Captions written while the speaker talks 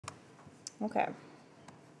Okay.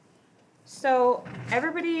 So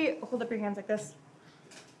everybody hold up your hands like this.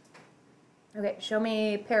 Okay, show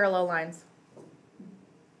me parallel lines.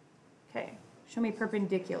 Okay, show me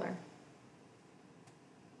perpendicular.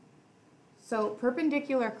 So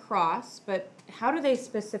perpendicular cross, but how do they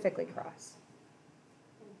specifically cross?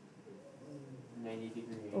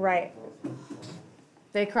 90-degree angles. Right.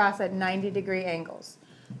 They cross at 90-degree angles.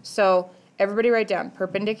 So everybody write down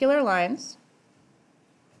perpendicular lines.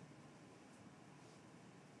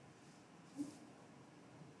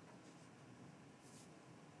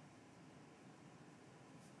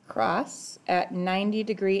 Cross at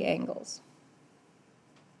 90-degree angles.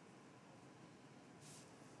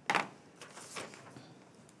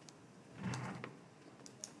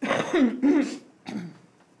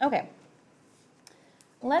 Okay.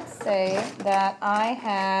 Let's say that I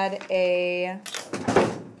had a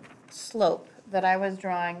slope that I was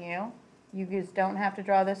drawing you. You just don't have to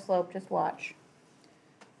draw this slope, just watch.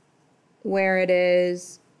 Where it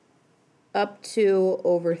is up 2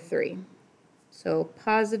 over 3. So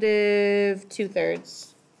positive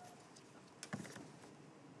 2/3.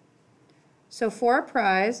 So for a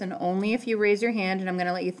prize, and only if you raise your hand, and I'm going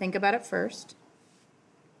to let you think about it first,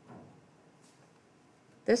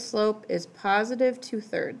 this slope is positive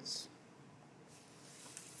 2/3.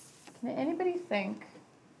 Can anybody think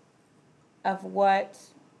of what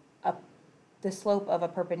the slope of a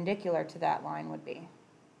perpendicular to that line would be?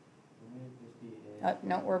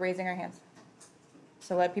 No, we're raising our hands.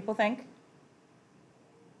 So let people think.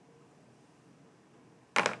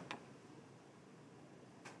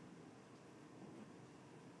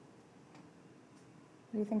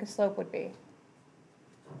 What do you think a slope would be?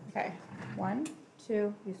 Okay, 1,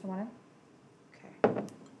 2, you still want it? Okay.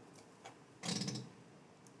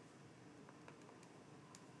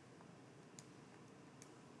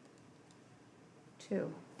 2.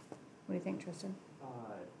 What do you think, Tristan?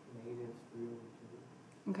 Negative 3 over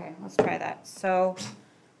 2. Okay, let's try that. So,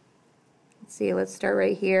 let's see, let's start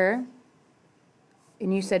right here.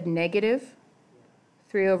 And you said negative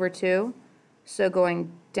 3 over 2. So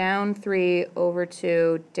going down 3 over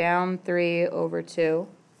 2, down 3 over 2.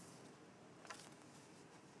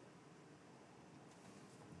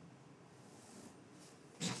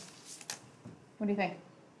 What do you think?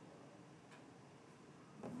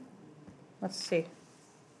 Let's see.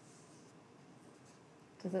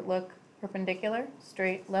 Does it look perpendicular?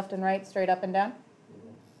 Straight left and right, straight up and down?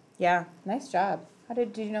 Yeah, nice job. How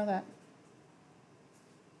did you know that?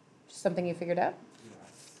 Just something you figured out?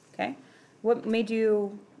 Okay. What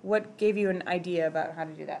gave you an idea about how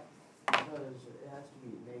to do that? Because it has to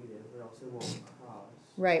be negative or else it won't cross.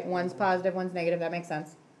 Right, one's positive, one's negative, that makes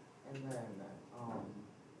sense. And then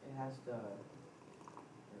it has to,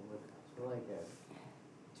 so like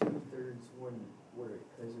a 2/3 wouldn't work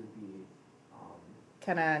because it would be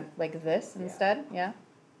Kind of like this instead, yeah?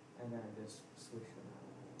 And then just switch them out.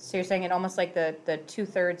 So you're saying it almost like the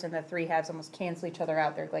 2/3 and the 3/2 almost cancel each other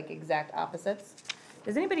out. They're like exact opposites.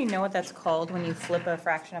 Does anybody know what that's called when you flip a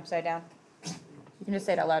fraction upside down? You can just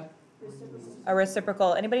say it out loud. Reciprocal. A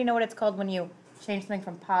reciprocal. Anybody know what it's called when you change something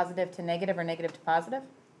from positive to negative or negative to positive?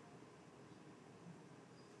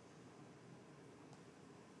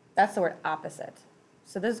 That's the word opposite.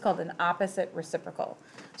 So this is called an opposite reciprocal.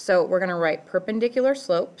 So we're going to write perpendicular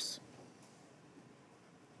slopes.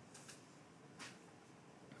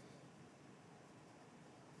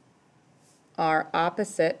 Are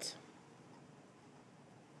opposite.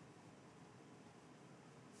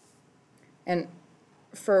 And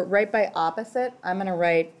for right by opposite, I'm going to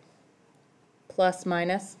write plus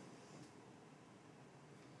minus.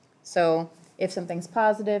 So if something's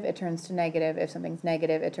positive, it turns to negative. If something's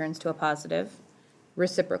negative, it turns to a positive.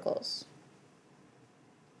 Reciprocals.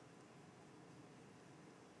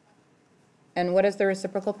 And what does the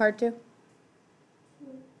reciprocal part do?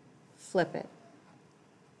 Flip it.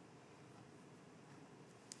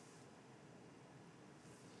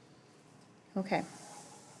 Okay.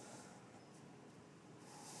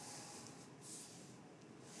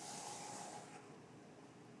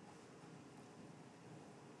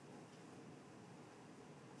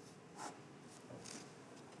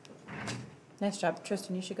 Nice job.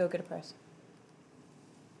 Tristan, you should go get a prize.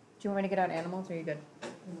 Do you want me to get out animals, or are you good?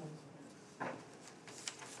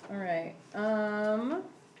 All right. All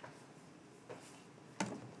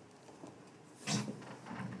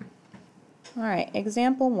right,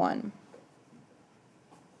 example 1.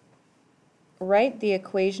 Write the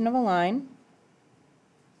equation of a line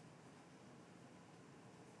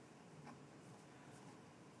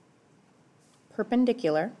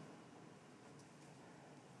perpendicular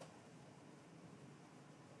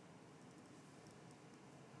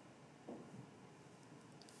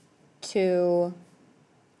to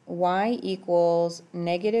y equals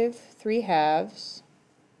negative 3/2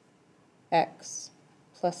 x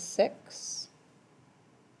plus 6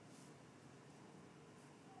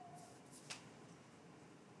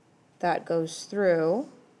 that goes through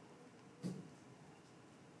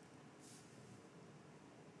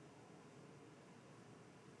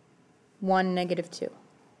one negative 2.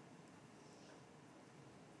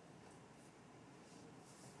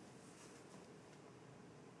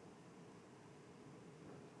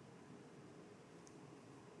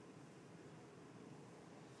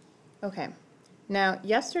 Okay, now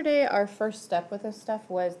yesterday our first step with this stuff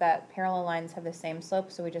was that parallel lines have the same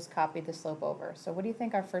slope, so we just copied the slope over. So what do you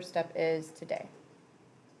think our first step is today?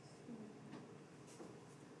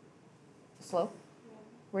 Slope?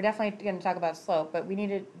 We're definitely going to talk about slope, but we need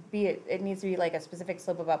to be, it needs to be like a specific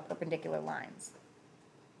slope about perpendicular lines.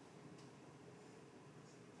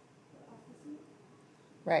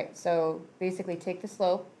 Right, so basically take the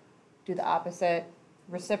slope, do the opposite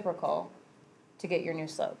reciprocal to get your new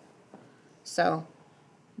slope. So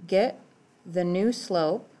get the new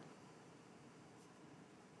slope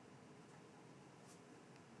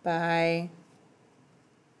by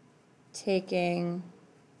taking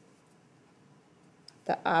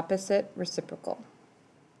the opposite reciprocal.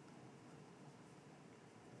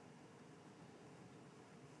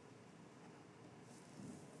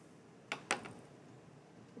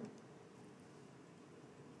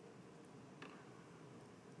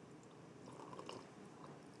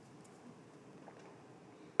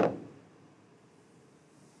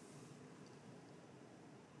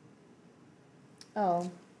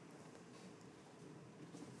 Oh.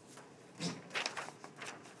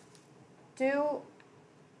 Do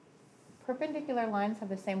perpendicular lines have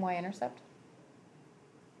the same y-intercept?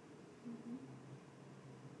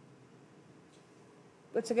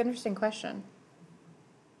 It's an interesting question.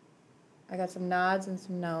 I got some nods and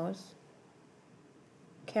some no's.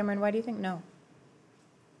 Cameron, why do you think no?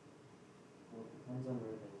 Well, it depends on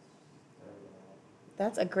where they start at.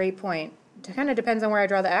 That's a great point. It kind of depends on where I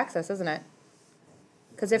draw the axis, isn't it?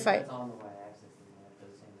 'Cause if I- It's on the y-axis, then they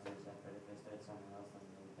have the same intercept, but if they start somewhere else, then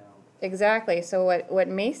they don't. Exactly. So what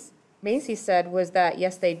Macy said was that,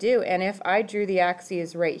 yes, they do. And if I drew the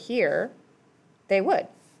axes right here, they would,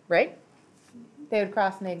 right? They would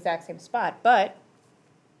cross in the exact same spot. But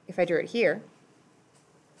if I drew it here,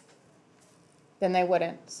 then they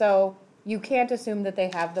wouldn't. So you can't assume that they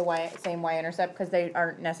have the same y-intercept because they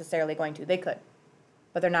aren't necessarily going to. They could,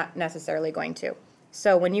 but they're not necessarily going to.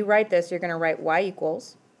 So when you write this, you're going to write y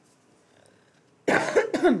equals.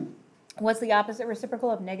 What's the opposite reciprocal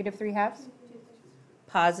of negative 3/2?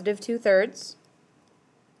 Positive 2/3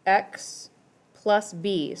 x plus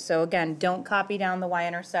b. So again, don't copy down the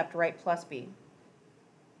y-intercept, write plus b.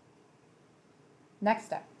 Next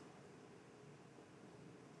step.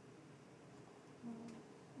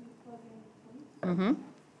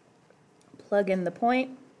 Plug in the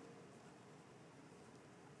point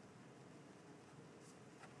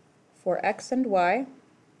for x and y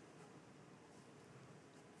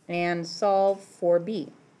and solve for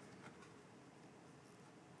b.